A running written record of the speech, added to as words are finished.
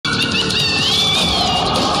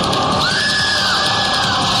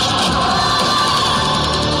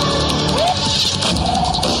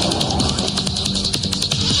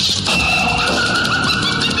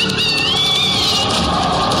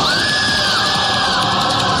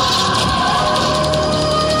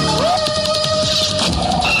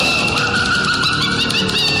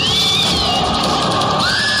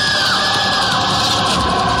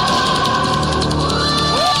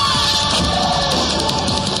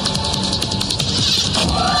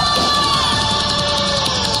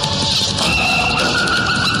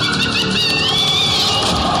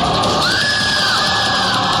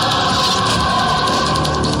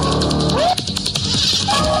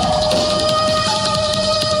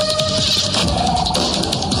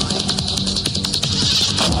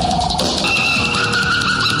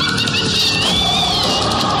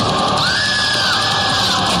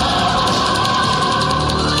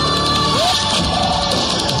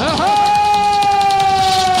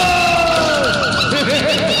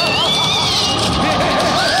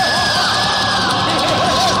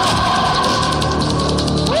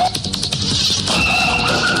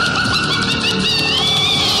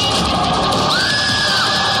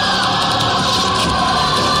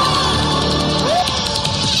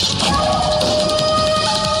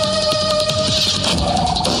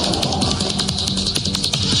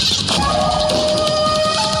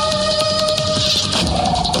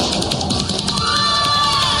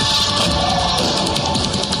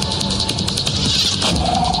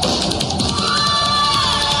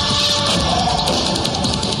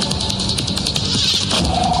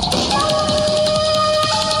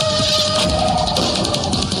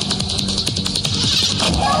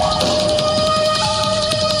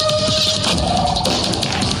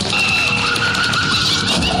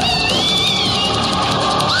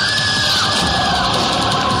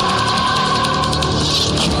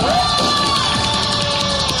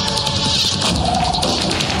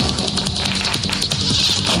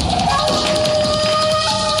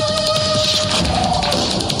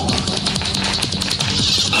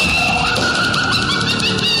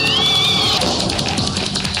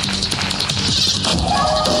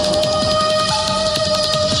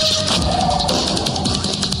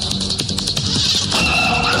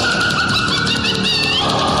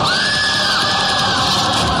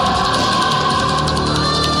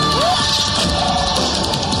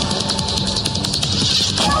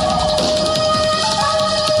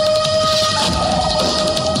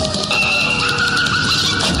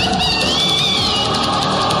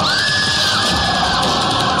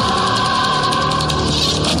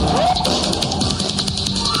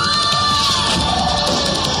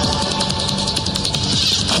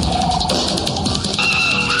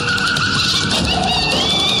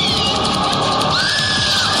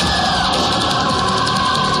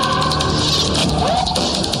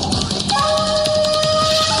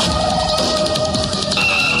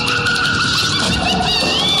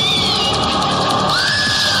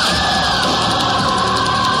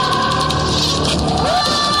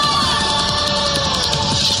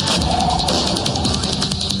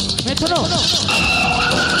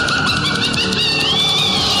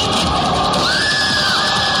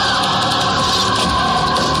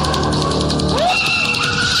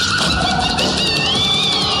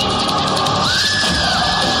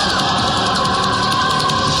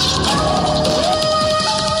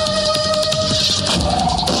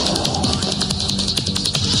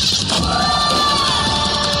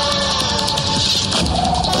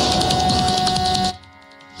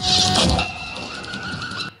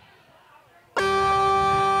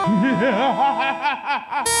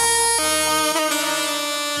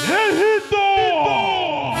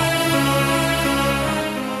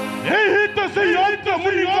यही तो सही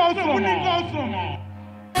मुनि का आश्रम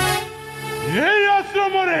यही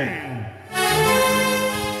आश्रम रे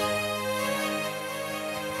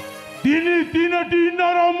तीनटी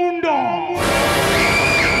नरमुंडा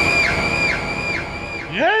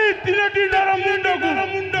यही तीनटी नरमुंडा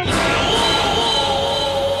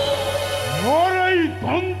मोर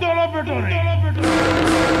धंतल पेटरे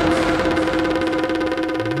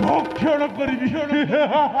भक्षण करी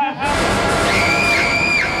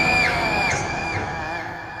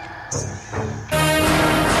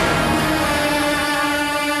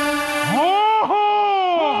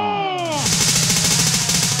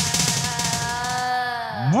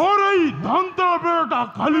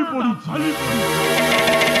खाली पड़ी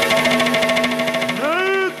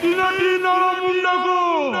तीनटी नरमुंडा को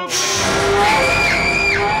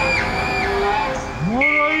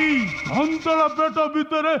मोर धंतला पेट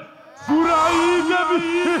भीतर पुराई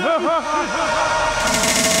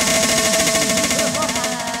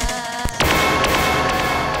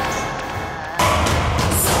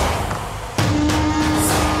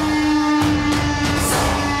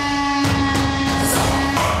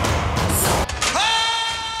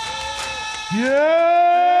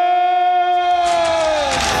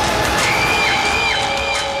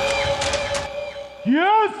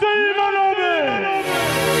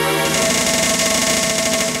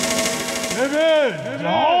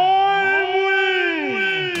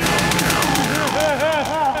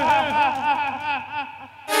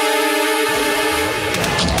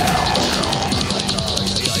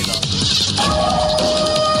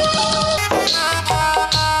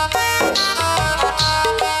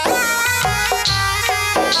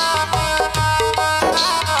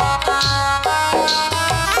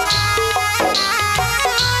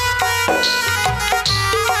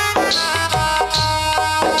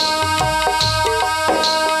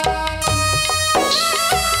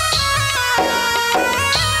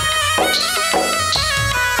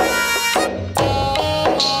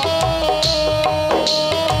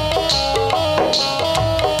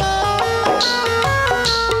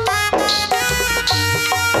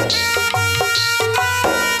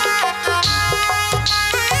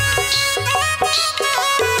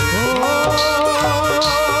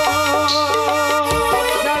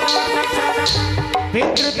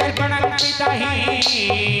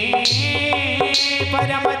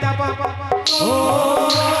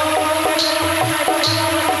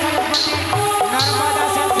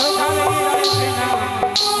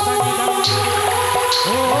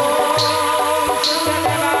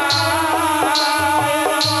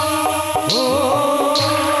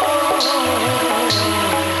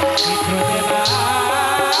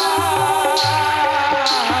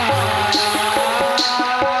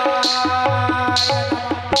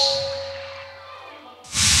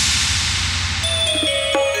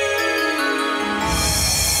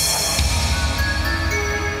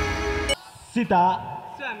सीता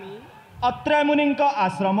स्वामी अत्रे मुनि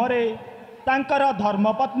आश्रम रे तांकर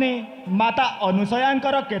धर्मपत्नी माता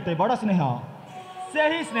अनुसयांकर केते बड़ स्नेह से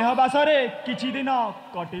ही स्नेहवास किछि दिन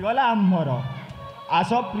कटिगला आम्भर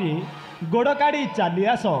आस प्रिय गोड़ काढ़ी चली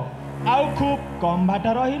आस आउ खूब कम बाट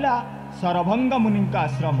रहिला सरभंग मुनि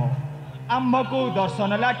आश्रम आम्भ को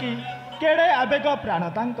दर्शन लागी केड़े आवेग प्राण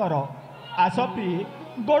तांकर आस प्रिय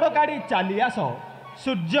गोड़ काढ़ी चली आस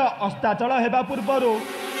सूर्य अस्ताचल हेबा पूर्वरु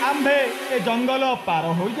आम्भे ए जंगल पार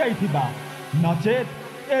हो जाइथिबा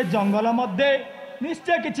नचेत ए जंगल मध्य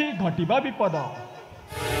निश्चय किछि घटिबा विपद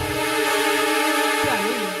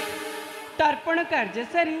तर्पण कार्य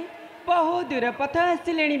सारी बहु दूर पथ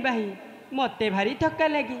आसिलेणी बाही मते भारी थका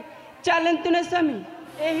लगी चलतु न स्वामी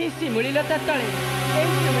एही शिमुलीलता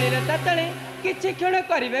तले किछि क्षण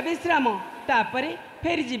करिबे विश्राम तापरे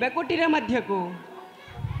फेरी जिबा कुटीर मध्य को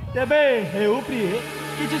तेबे हेउ प्रिय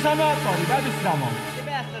किछि समय करिबा विश्राम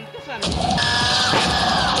तेबे आसन्तु स्वामी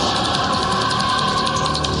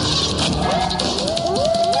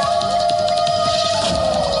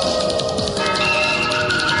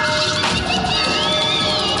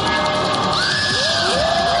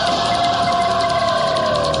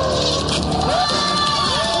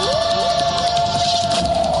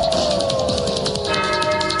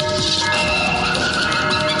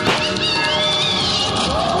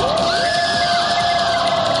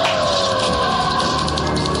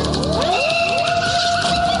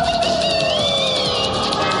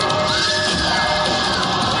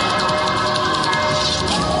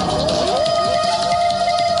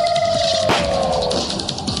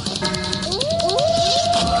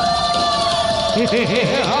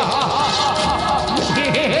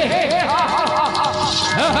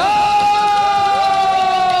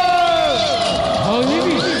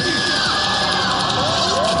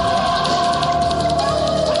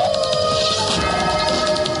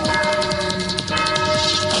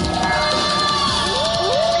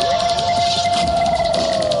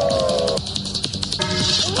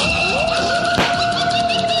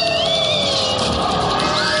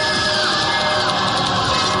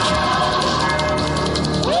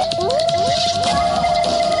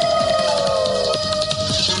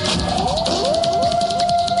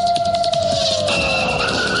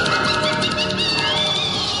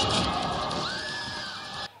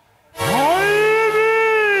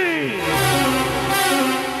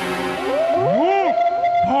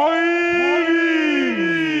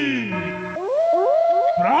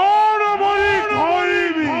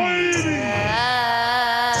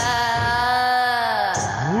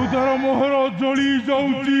मोहर जली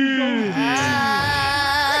जाउची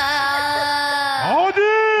आदि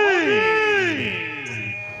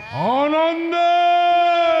आनंद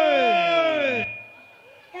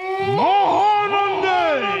महानंद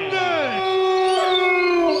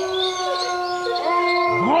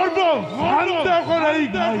गर्व शांत कराई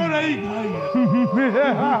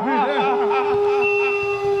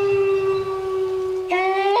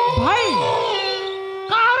भाई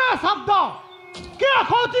कार शब्द क्या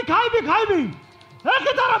खोची खाइबी एक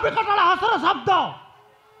तरह विकटाला हसर शब्द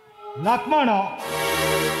लक्ष्मण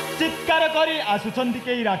चित्कार करी आसुचंती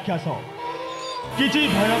केही राक्षस किछि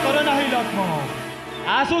भय कर नाही लक्ष्मण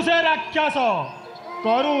आसु से राक्षस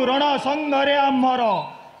करु रण संघरे आम्भर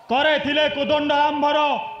करे थिले कुदंड आम्भर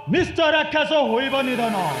निश्चय राक्षस होइब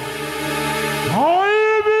निधन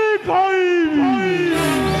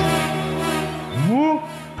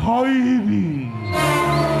खाइबी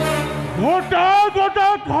गोटा गोटा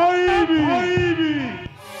खाइबी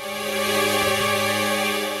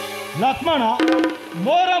लक्ष्मण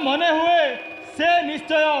मोर मने हुए से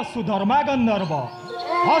निश्चय सुधर्मा गंधर्व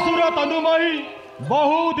असुर तनुमयी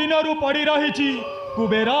बहु दिनरु पड़ी रही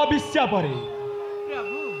कुबेर अभिशापरे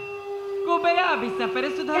प्रभु कुबेर अभिशापरे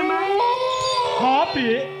सुधर्मा हाँ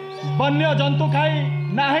प्रिय वन्य जंतु खाई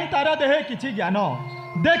नाही तार देहे किछि ज्ञान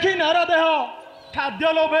देखी नर देह खाद्य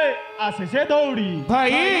लोभे आसे से दौड़ी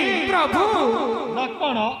भाई प्रभु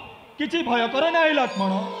लक्ष्मण किछि भय कर नाही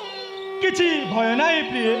लक्ष्मण किछि भय नाही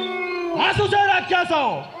प्रिय आसु से राक्षस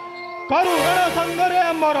करु रण संघरे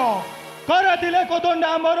आम्बर करे थिले कोदंड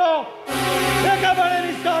आम्बर एक बेले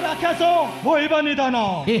निश्चय राक्षस होइब निधन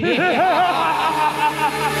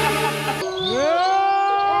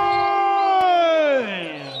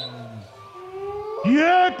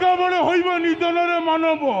ये केवल होइब निधन रे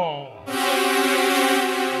मानव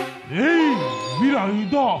এই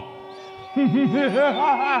বিরাইদা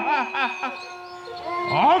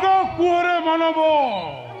আগা কুয়ারে মানব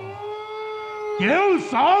কেউ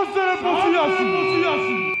সাহসরে বসি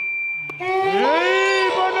আসি এই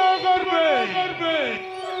বন করবে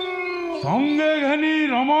সঙ্গে ঘেনি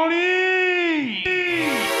রমণী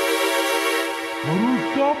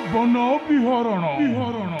করুচ বন বিহরণ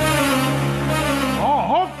আহ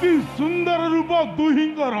কি সুন্দর রূপ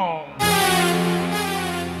দুহিঙ্কর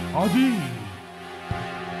আজি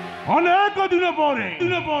অনেক দিন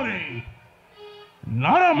পরে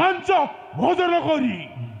নারা মাংস ভোজন করি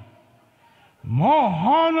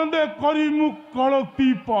মহানন্দে করি মুখ কলতি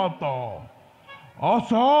পাত আস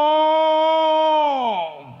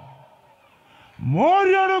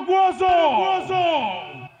মরিয়ারকু আস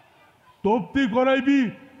তপ্তি করাইবি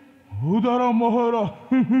উদর মোহর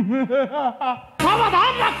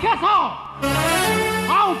সাবধান রাক্ষস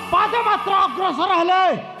आउ पादे मात्र अग्रसर हेले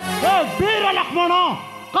ए वीर लक्ष्मण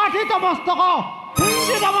काठित मस्तक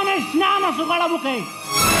हिंदी दमने स्नान सुगल मुखे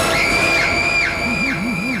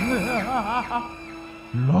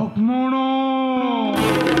लक्ष्मण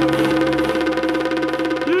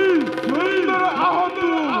की सुंदर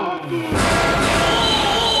आहतु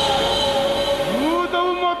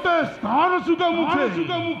मते स्थान सुगा मुखे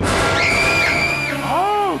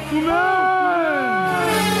आओ तुम्हें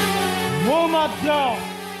मो मध्य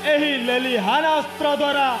एही लेलिहान अस्त्र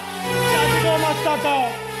द्वारा चाटिको मस्तक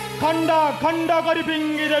खंड खंड करी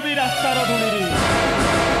फिंगी देवी रास्तार धूली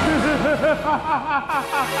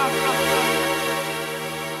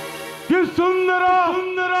कि सुंदर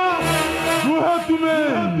कुहे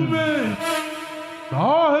तुम्हें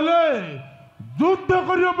ताहले युद्ध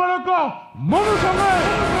करियो बळक मनु संगे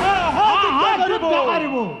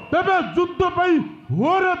तेबे युद्ध पई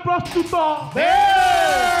होरे प्रस्तुत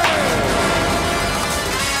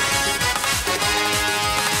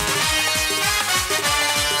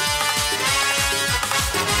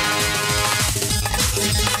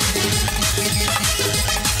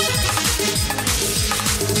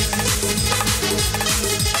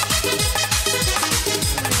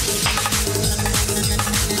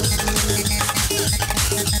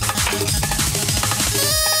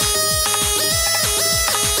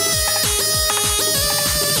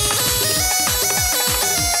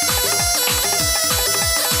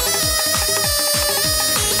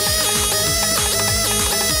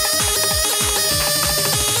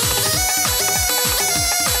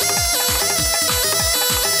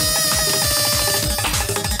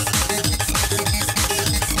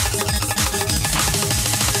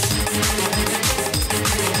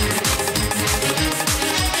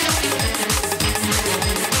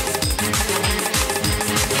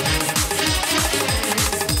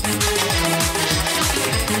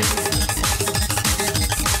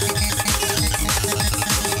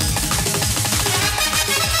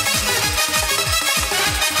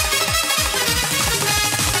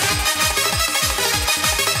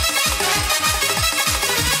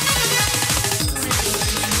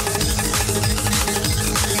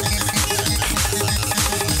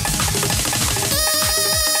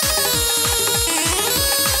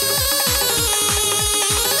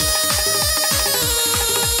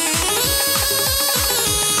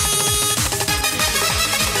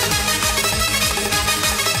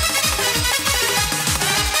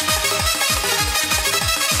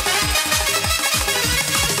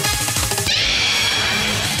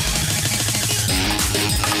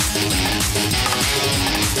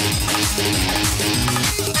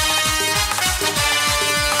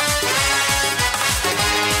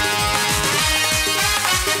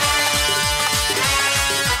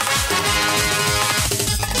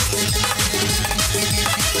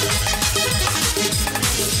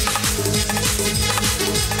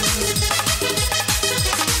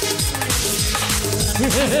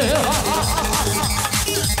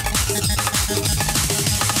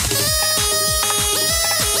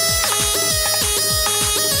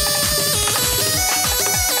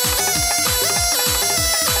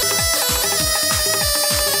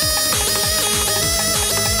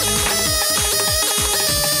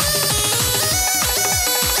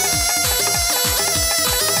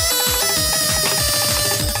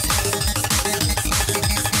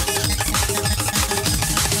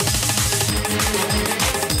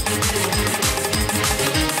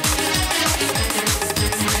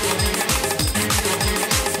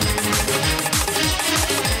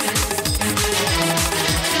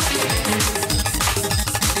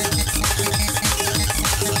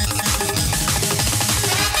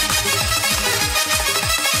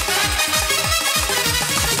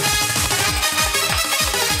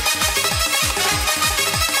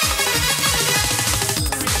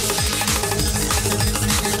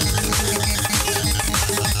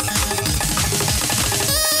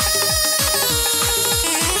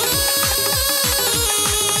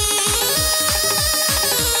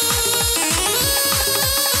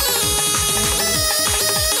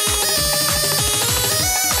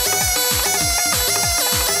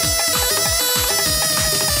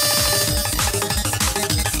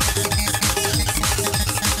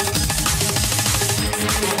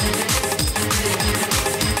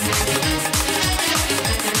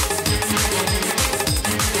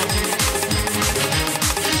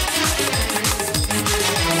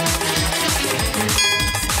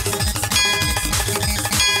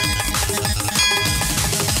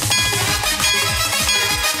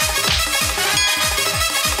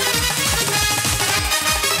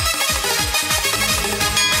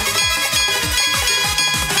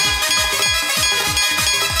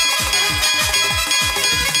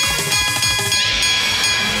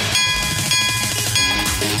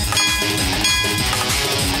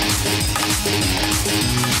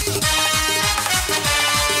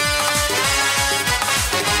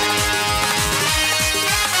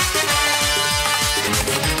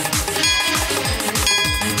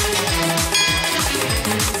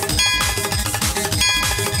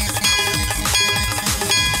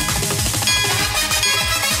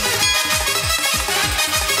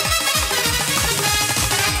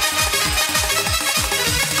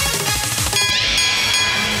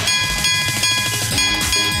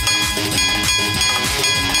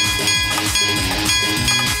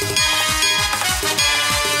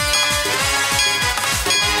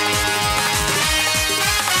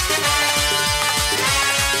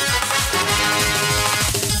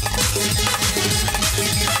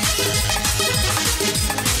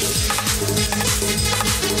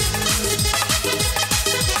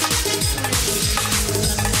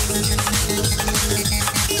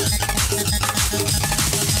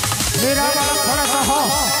मेरा थोड़ा सा हो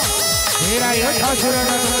मेरा ये ठाकुर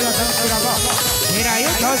मेरा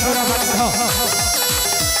ये ठाकुर मत हो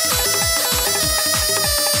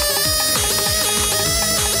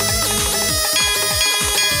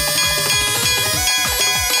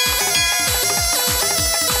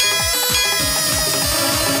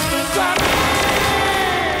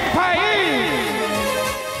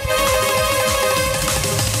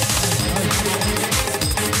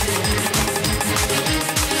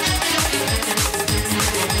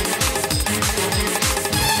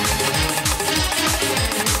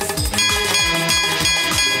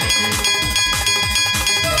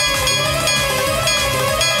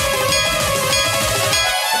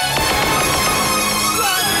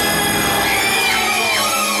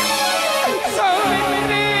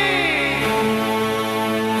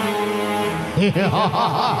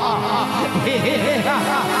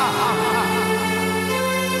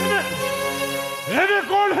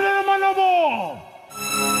कौन है मानव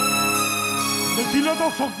देखिल तो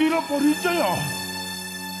शक्तिर परिचय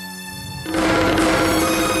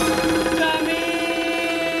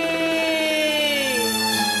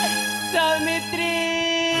सौमित्री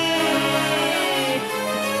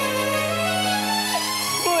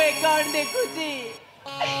मुझे कौन देखुची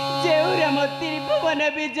जेउरा मोती भुवन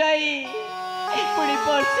विजयी पुणी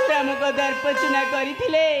परशुराम को दर्पचुना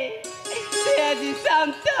करथिले से आज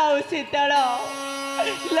शांत आउ शीतल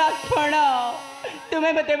लक्ष्मण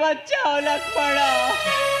तुम्हें मते बचाओ लक्ष्मण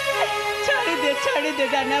छाड़ी दे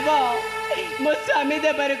दानव मो स्वामी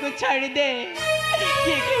देवर को छाड़ी दे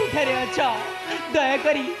किए केउठारे अछ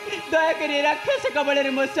दया करी राक्षस कबल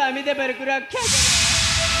मो स्वामी देवर को रक्षा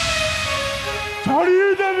छाड़ी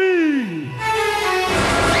देवी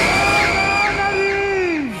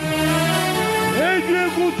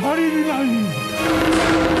को छाड़ी नहीं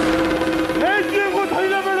को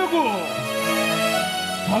थैला बेड़ को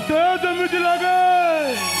सते जमीज लगे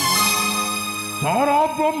सारा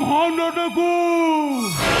ब्रह्मांड को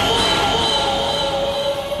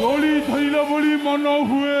तोली धैला बोली मन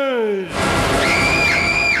हुए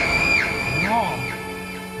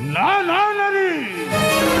ना ना नारी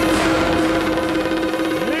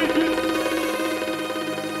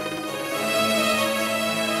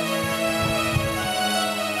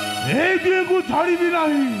एक को छाड़ी भी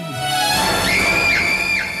नहीं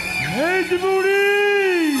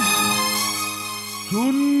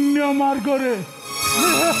शून्य मार्ग रे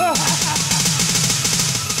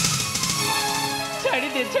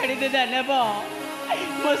छाड़ी दे दानव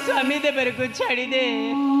मो स्वामी देवर को छाड़ी दे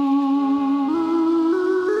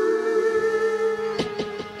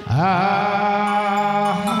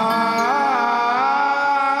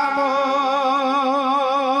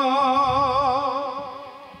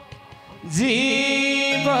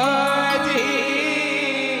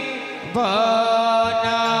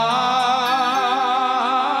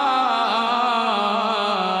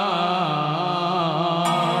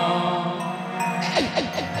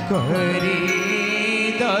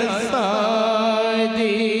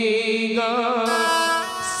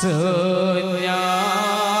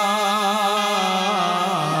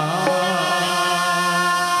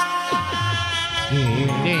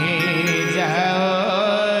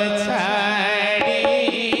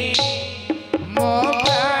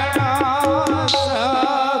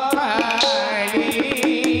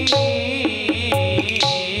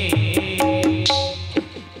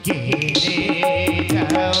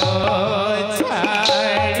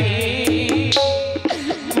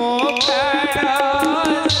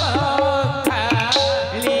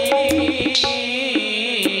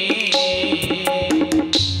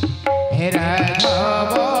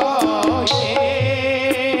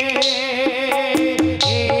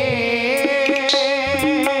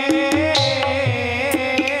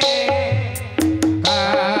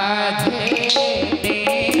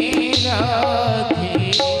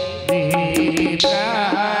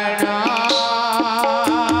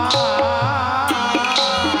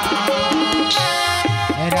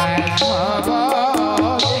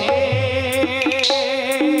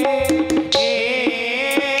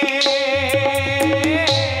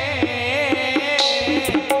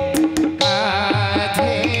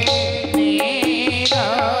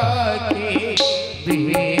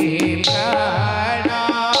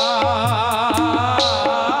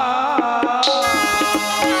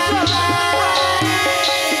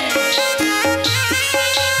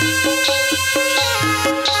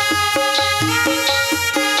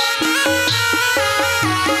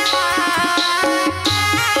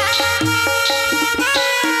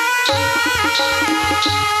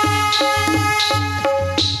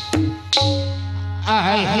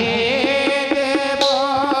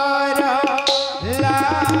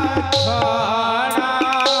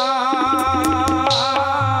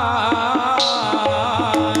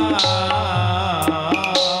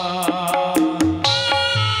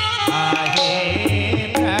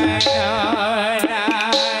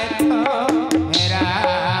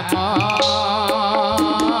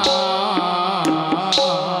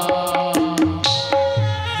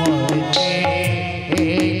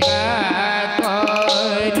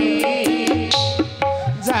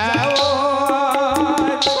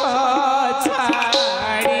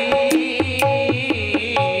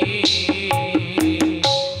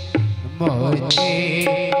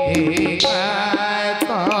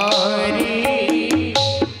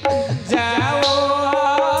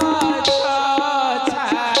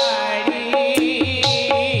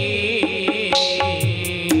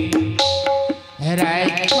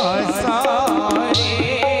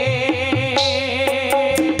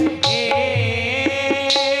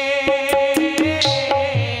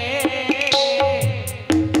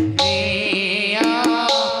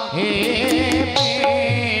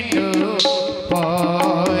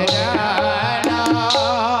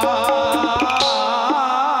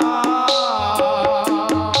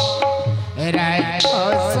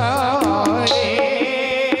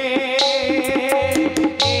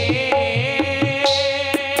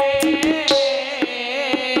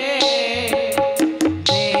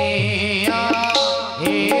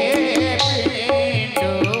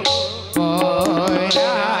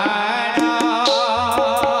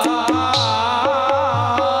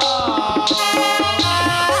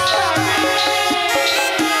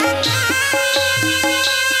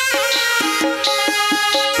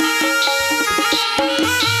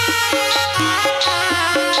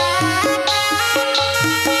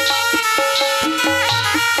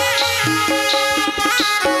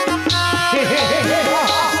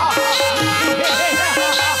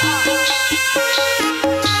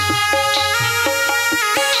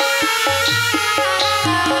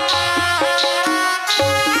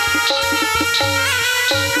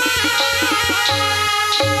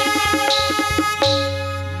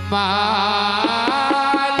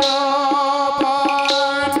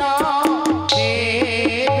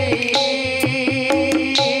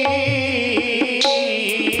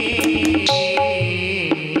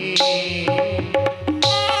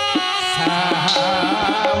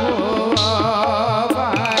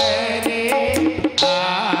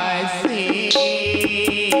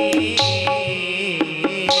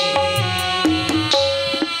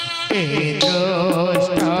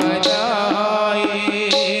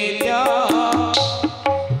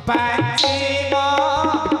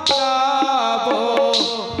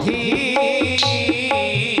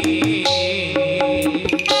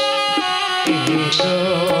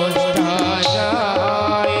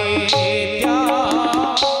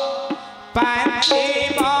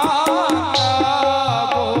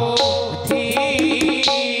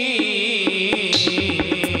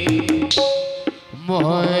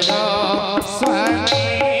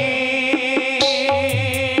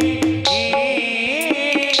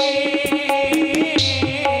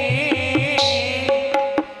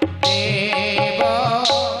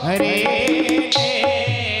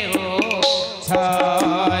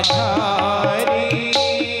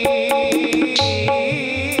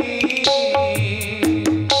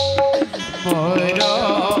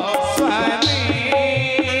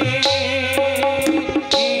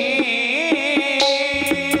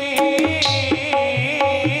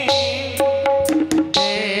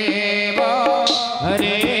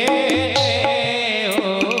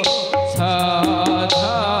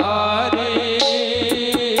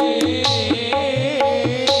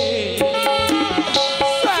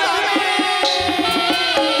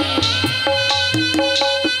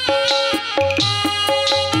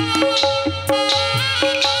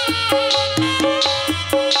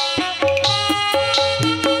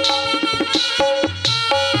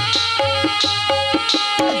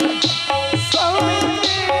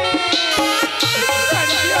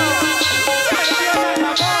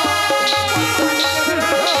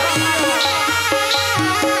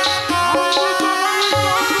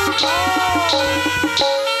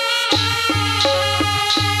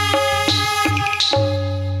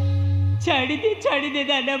छाड़ी दे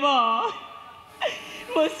दानव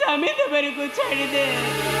मो स्वामी देवर को छाड़ी दे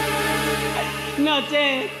नचे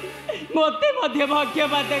मते मध्य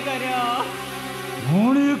भक्ष्यपात कर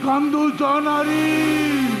भौणी कांदुच नारी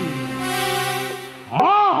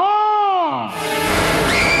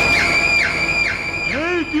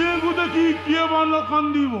को देखी किए मान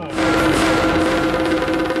कांदिब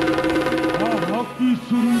कि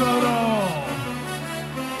सुंदर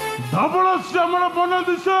धवल श्यामल बन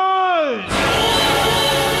दिशे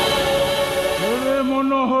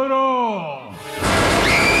मनोहर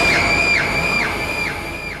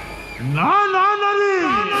ना ना नारी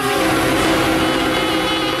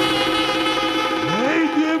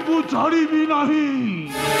दिए को छाड़ी भी नहीं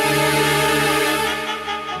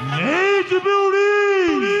जीवी उड़ी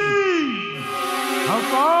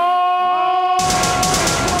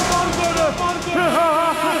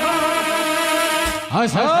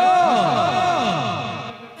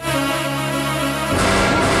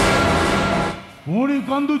पुणी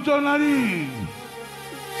कांदुच नारी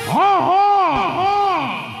हाँ हाँ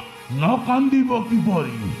न कांदिब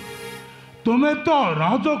किपरि तुम्हें तो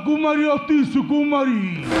राजकुमारी अति सुकुमारी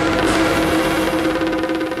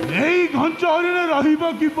यही घंच हरिणे रहिब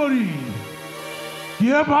किपरि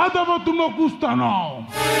किए भादब तुमको स्थान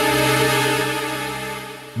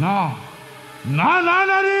ना ना ना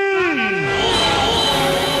नारी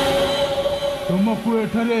तुमको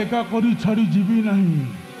एठारे एका करी छाड़ी जीवी नहीं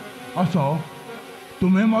आस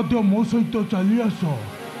तुम्हें मध्य मो सहित चली आस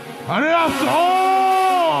अरे आस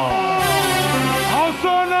आस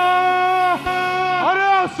ना अरे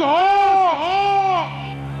आस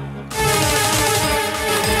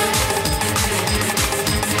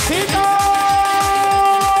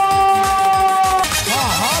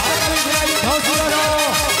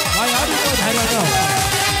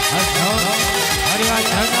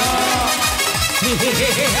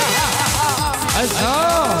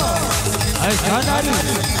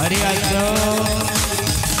अरे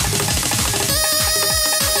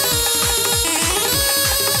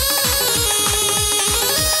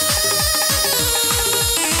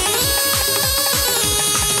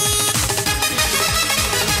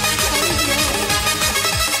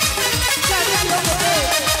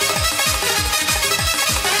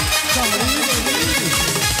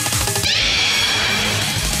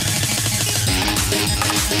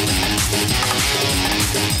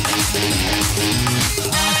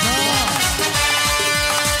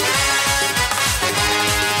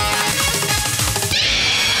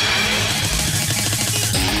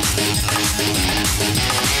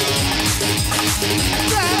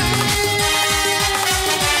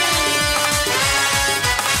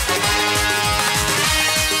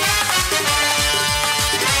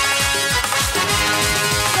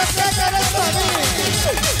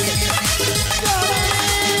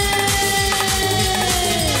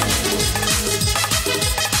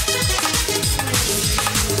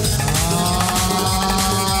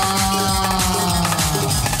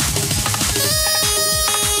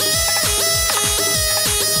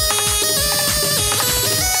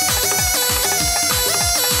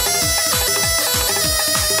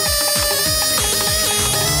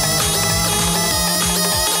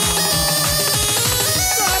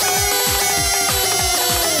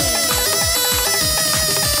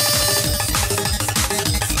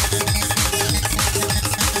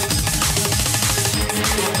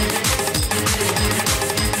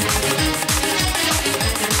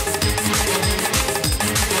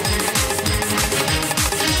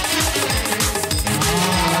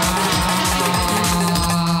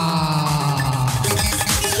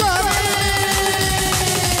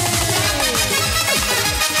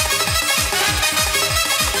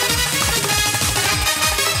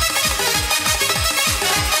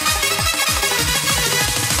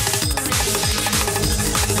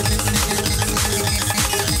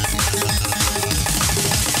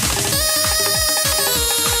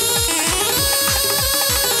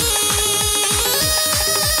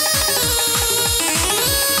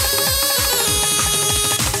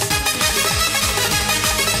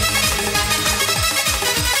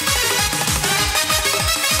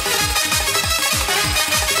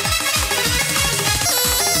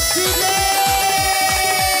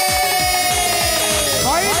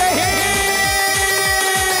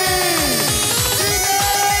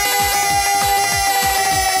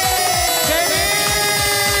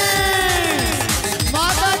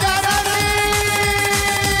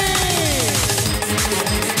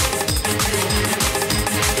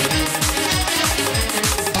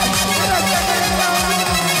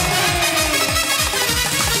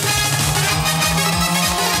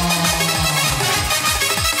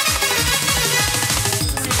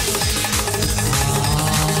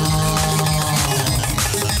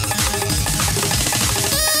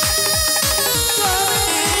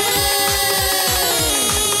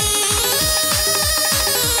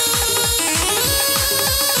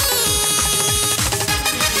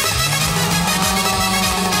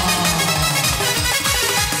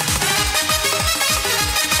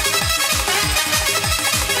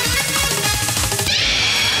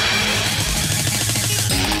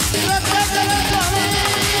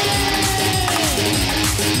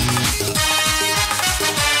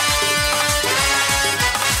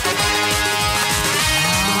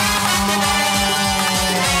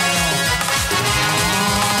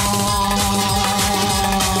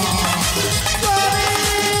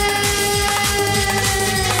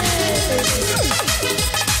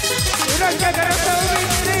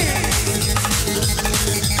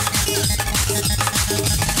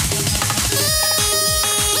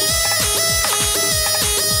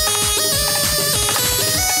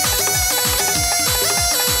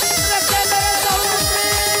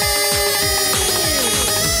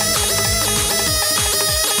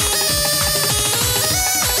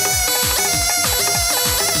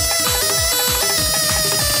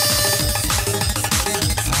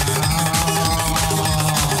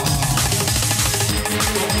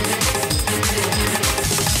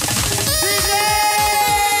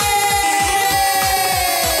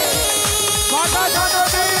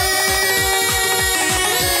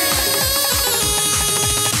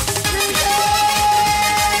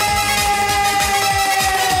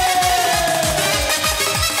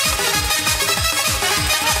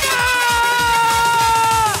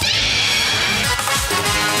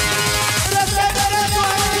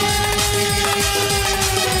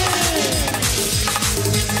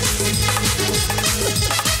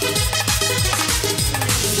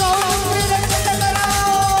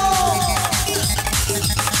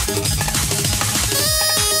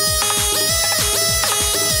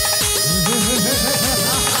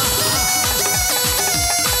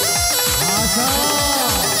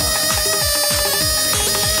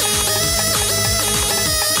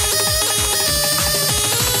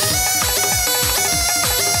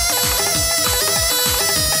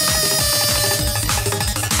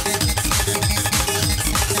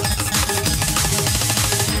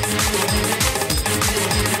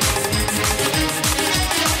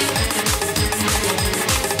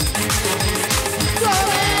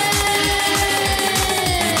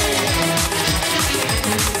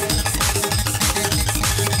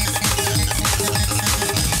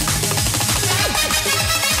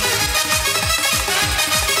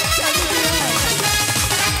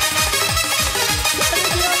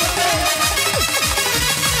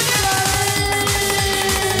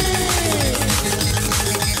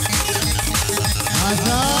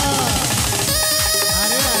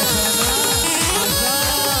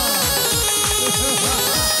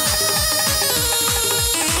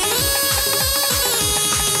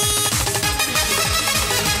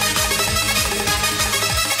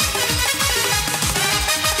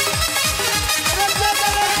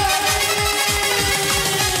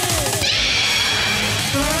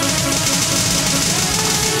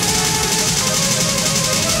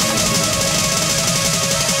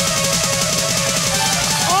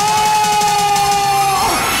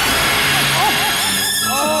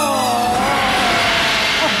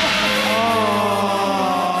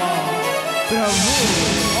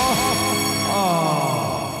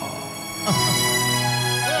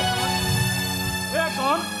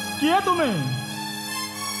तुम्हें?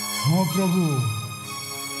 हाँ प्रभु,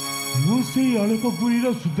 मुझे अलोकपुरी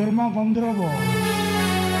सुधर्मा गंधर्व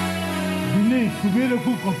दिने कुबेर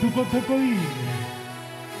को कटु कथा कही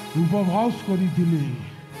उपभास करी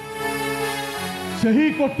सही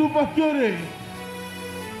कटु वाक्य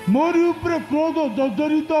मोरी उपरे क्रोध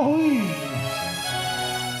जर्जरित होई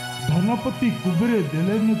धनपति कुबेर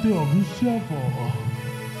देले मते अभिशाप।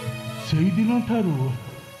 से दिन ठारू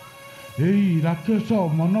एई राक्षस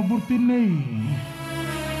मनवृत्ति नहीं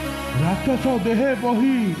राक्षस देहे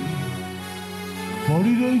बही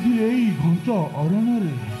पड़ी रही घंच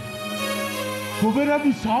अरण्य कुबेर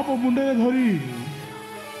भी साप मुंडे धरी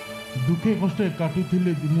दुखे कष्टे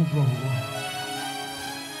काटुथिले दिन प्रभु।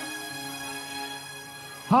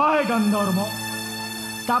 हाँ हे गंधर्व,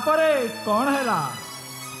 तापरे कौन हैला?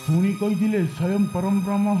 पुणी कही स्वयं परम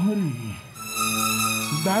ब्रह्म हरि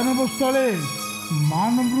दानव स्थले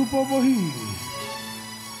मानव रूप बही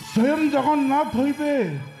स्वयं जगन्नाथ होइबे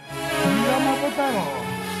श्रीराम अवतार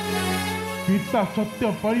पिता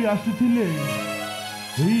सत्य पड़ी आसुथिले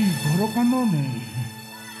एई घर कानने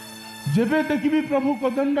जेबे देखिबी प्रभु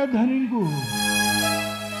कदंडाधारी को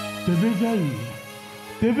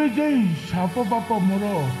तेबे जाई साप पाप मोर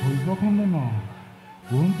होइब खंडन।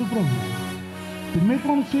 कहतु प्रभु, तुम्हें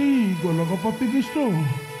कौन से गोलकपति विष्णु?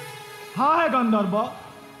 हाँ हे गंधर्व,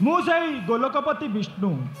 मुझे गोलकपति विष्णु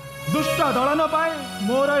दुष्ट दलन पाए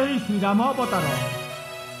मोर ही श्रीराम अवतार।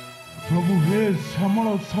 प्रभु हे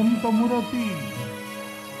श्यामल संत मूर्ति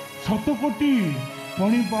शतकोटी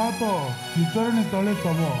पणिपात श्रीचरण तले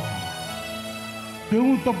तब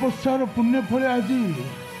केउ तपस्यार पुण्य फले आज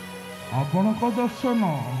आपणक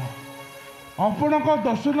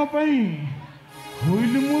दर्शन पाई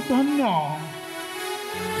होइली मु धन्य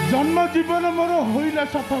जन्म जीवन मोर होइला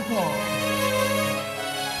सार्थक।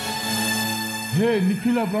 हे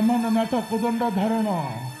निखिल ब्रह्मांड नाथ कोदंड धारण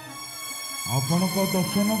आपणक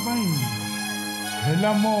दर्शन पाई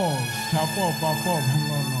हेला मो साप पाप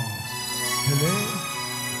भंगन हेले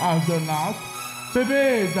आज नाथ तेबे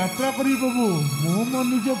यात्रा करी प्रभु मो मो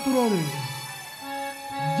निज पुर रे।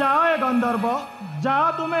 जाओ हे गंधर्व,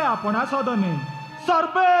 जाओ तुम्हें अपना सदने।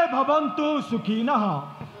 सर्वे भवन्तु सुखिनः,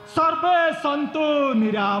 सर्वे सन्तु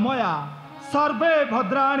निरामया, सर्वे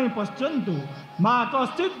भद्राणि पश्यन्तु मा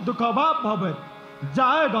कश्चित् दुःखभाग् भवेत्।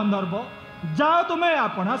 जाओ गंधर्व, जाओ तुम्हें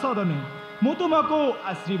अपना सदने। मु तुमको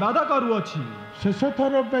आशीर्वाद करुअछि। शेष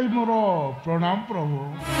थर पाई मोर प्रणाम प्रभु।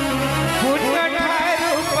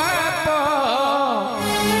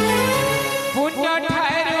 पुण्य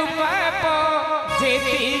ठारू पाप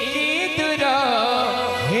जेतिकी दूर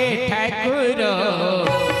हे ठाकुर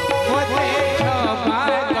मोते क्षमा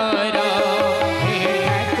कर। हे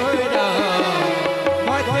ठाकुर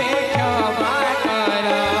मोते क्षमा कर।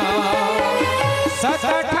 सत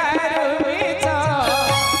ठारू मिछ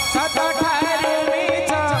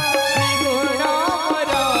श्री गुण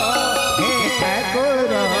मोर हे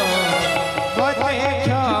ठाकुर मोते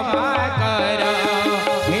क्षमा कर।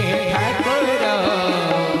 हे ठाकुर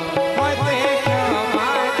मोते क्षमा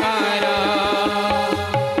कर।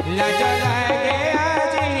 लाज लागे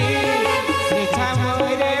आजी श्री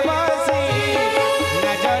छामुरे बसी,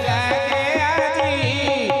 लाज लागे आजी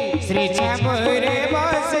श्री छामुरे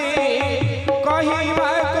बसी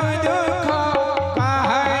कहवाकू दुख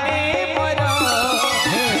कहानी मोर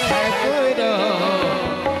हे ठाकुर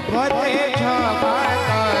मोते क्षमा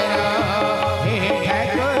कर। हे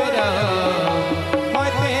ठाकुर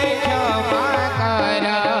मोते क्षमा कर।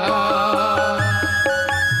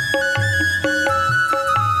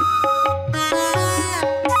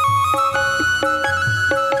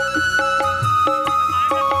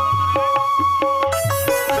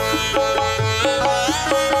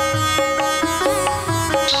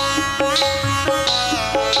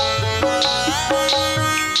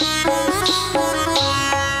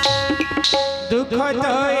 दुख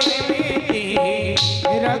तो एमिति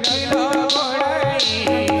रखिलो बड़ाई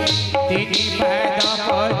तिनि पाद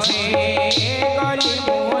पछे गली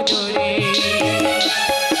मो दूरी।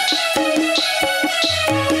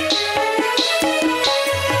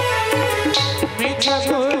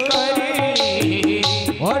 मिछकु करी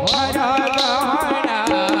ओठर गहना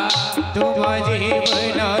तुम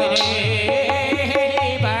जीवन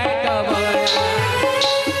रे बाट बड़ा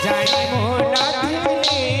जानी मो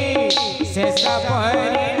नथिली शेष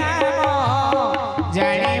परी